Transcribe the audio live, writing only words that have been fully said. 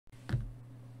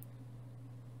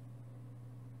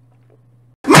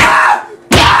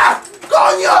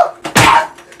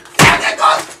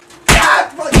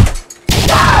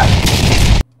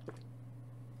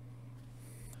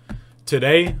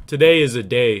Today is a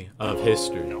day of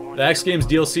history. The X Games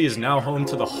DLC is now home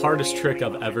to the hardest trick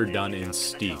I've ever done in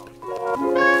Steep.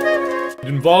 It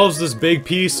involves this big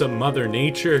piece of Mother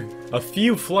Nature, a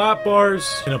few flat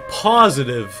bars, and a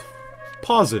positive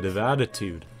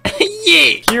attitude.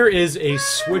 Yeah! Here is a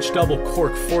switch double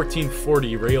cork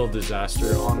 1440 rail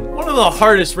disaster on one of the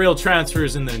hardest rail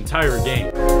transfers in the entire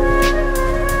game.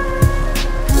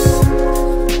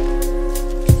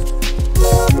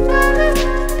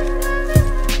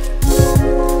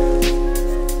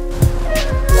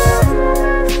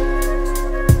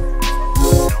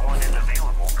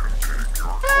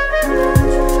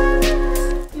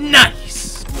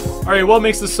 Alright, what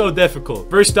makes this so difficult?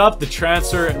 First up, the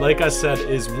transfer, like I said,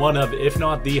 is one of, if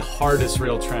not the hardest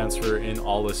rail transfer in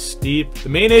all of Steep. The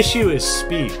main issue is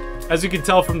speed. As you can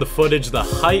tell from the footage, the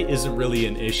height isn't really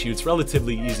an issue. It's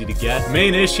relatively easy to get. The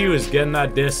main issue is getting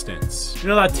that distance. You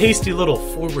know, that tasty little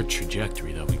forward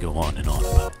trajectory that we go on and on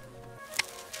about.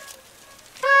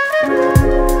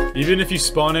 Even if you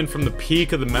spawn in from the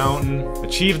peak of the mountain,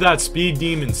 achieve that speed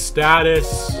demon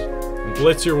status,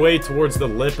 blitz your way towards the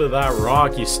lip of that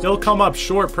rock, you still come up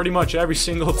short pretty much every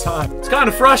single time. It's kind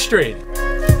of frustrating.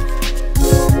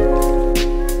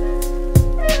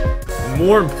 And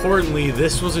more importantly,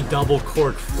 this was a double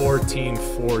cork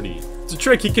 1440. It's a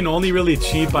trick you can only really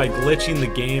achieve by glitching the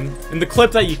game. In the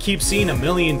clip that you keep seeing a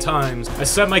million times, I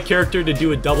set my character to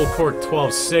do a double cork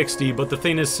 1260, but the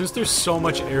thing is, since there's so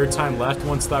much airtime left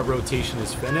once that rotation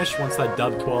is finished, once that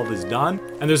dub 12 is done,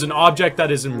 and there's an object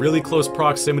that is in really close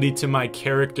proximity to my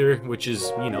character, which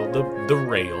is, you know, the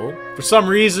rail. For some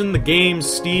reason, the game's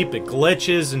Steep, it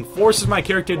glitches and forces my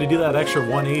character to do that extra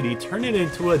 180, turn it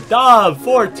into a dub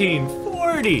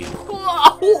 1440.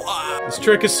 This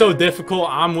trick is so difficult,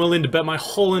 I'm willing to bet my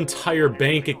whole entire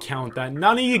bank account that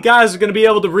none of you guys are going to be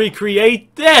able to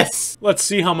recreate this! Let's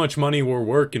see how much money we're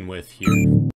working with here.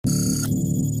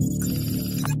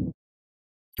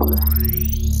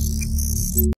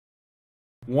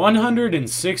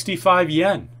 $165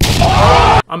 yen.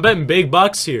 I'm betting big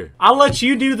bucks here. I'll let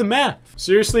you do the math.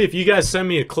 Seriously, if you guys send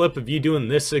me a clip of you doing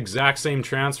this exact same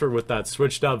transfer with that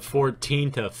switched up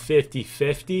 14 to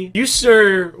 50-50, you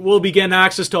sir will be getting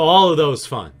access to all of those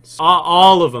funds.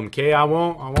 All of them, okay? I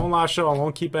won't last show. I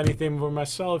won't keep anything for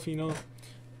myself, you know.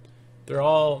 They're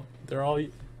all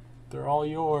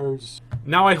yours.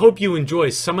 Now I hope you enjoy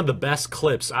some of the best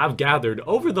clips I've gathered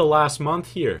over the last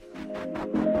month here.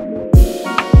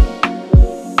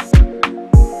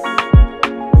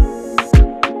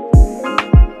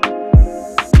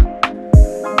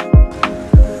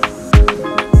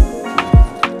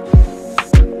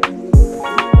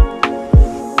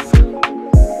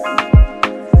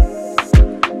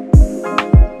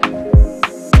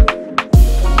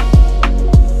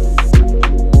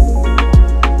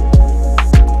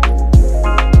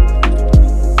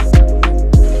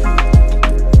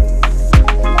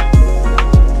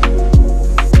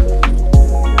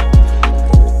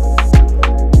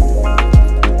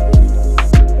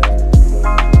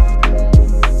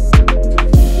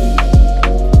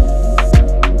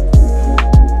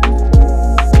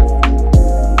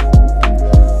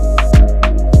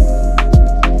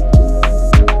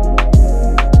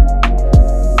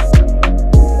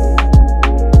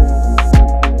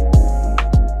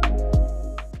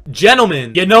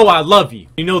 Gentlemen, you know I love you.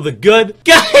 You know the good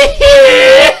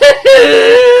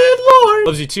Lord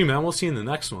loves you too, man. We'll see you in the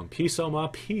next one. Peace out, my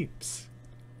peeps.